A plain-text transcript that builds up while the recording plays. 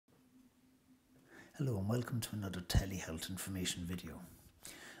Hello and welcome to another telehealth information video.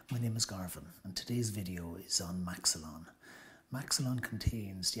 My name is Garvin and today's video is on Maxolon. Maxolon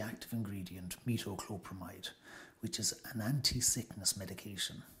contains the active ingredient Metoclopramide, which is an anti-sickness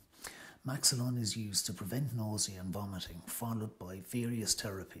medication. Maxolon is used to prevent nausea and vomiting, followed by various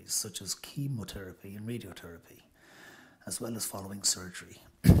therapies such as chemotherapy and radiotherapy, as well as following surgery.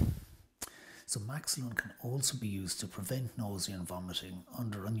 So Maxolon can also be used to prevent nausea and vomiting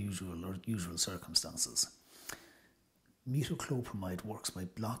under unusual or usual circumstances. Metoclopramide works by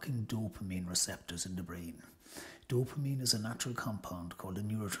blocking dopamine receptors in the brain. Dopamine is a natural compound called a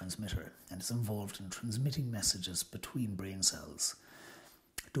neurotransmitter and is involved in transmitting messages between brain cells.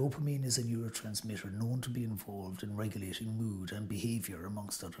 Dopamine is a neurotransmitter known to be involved in regulating mood and behaviour,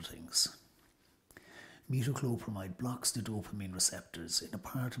 amongst other things. Metoclopramide blocks the dopamine receptors in a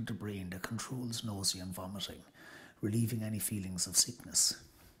part of the brain that controls nausea and vomiting, relieving any feelings of sickness.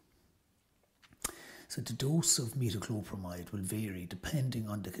 So the dose of metoclopramide will vary depending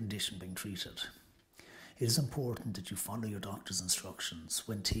on the condition being treated. It is important that you follow your doctor's instructions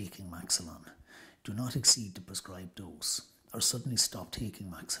when taking Maxolon. Do not exceed the prescribed dose or suddenly stop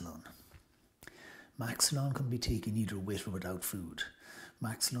taking Maxolon. Maxolon can be taken either with or without food.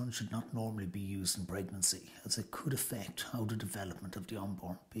 Maxolon should not normally be used in pregnancy, as it could affect the development of the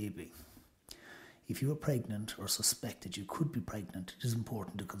unborn baby. If you are pregnant or suspect that you could be pregnant, it is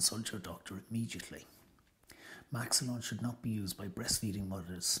important to consult your doctor immediately. Maxolon should not be used by breastfeeding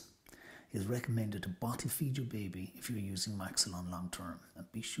mothers. It is recommended to bottle feed your baby if you are using Maxolon long term,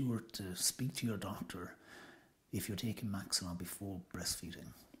 and be sure to speak to your doctor if you're taking Maxolon before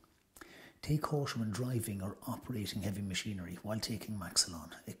breastfeeding. Take caution when driving or operating heavy machinery while taking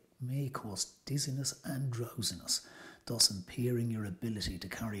Maxolon. It may cause dizziness and drowsiness, thus impairing your ability to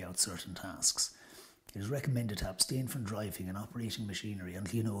carry out certain tasks. It is recommended to abstain from driving and operating machinery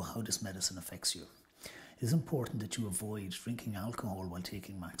until you know how this medicine affects you. It is important that you avoid drinking alcohol while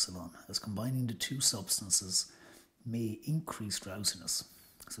taking Maxolon, as combining the two substances may increase drowsiness.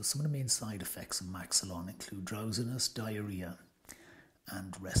 So some of the main side effects of Maxolon include drowsiness, diarrhea,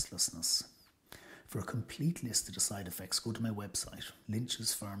 and restlessness. For a complete list of the side effects, go to my website,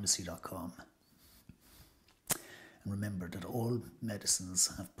 lynchespharmacy.com. And remember that all medicines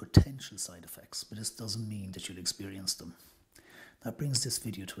have potential side effects, but this doesn't mean that you'll experience them. That brings this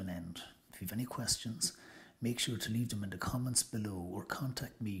video to an end. If you have any questions, make sure to leave them in the comments below or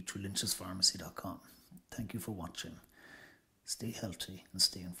contact me through lynchespharmacy.com. Thank you for watching. Stay healthy and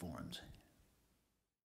stay informed.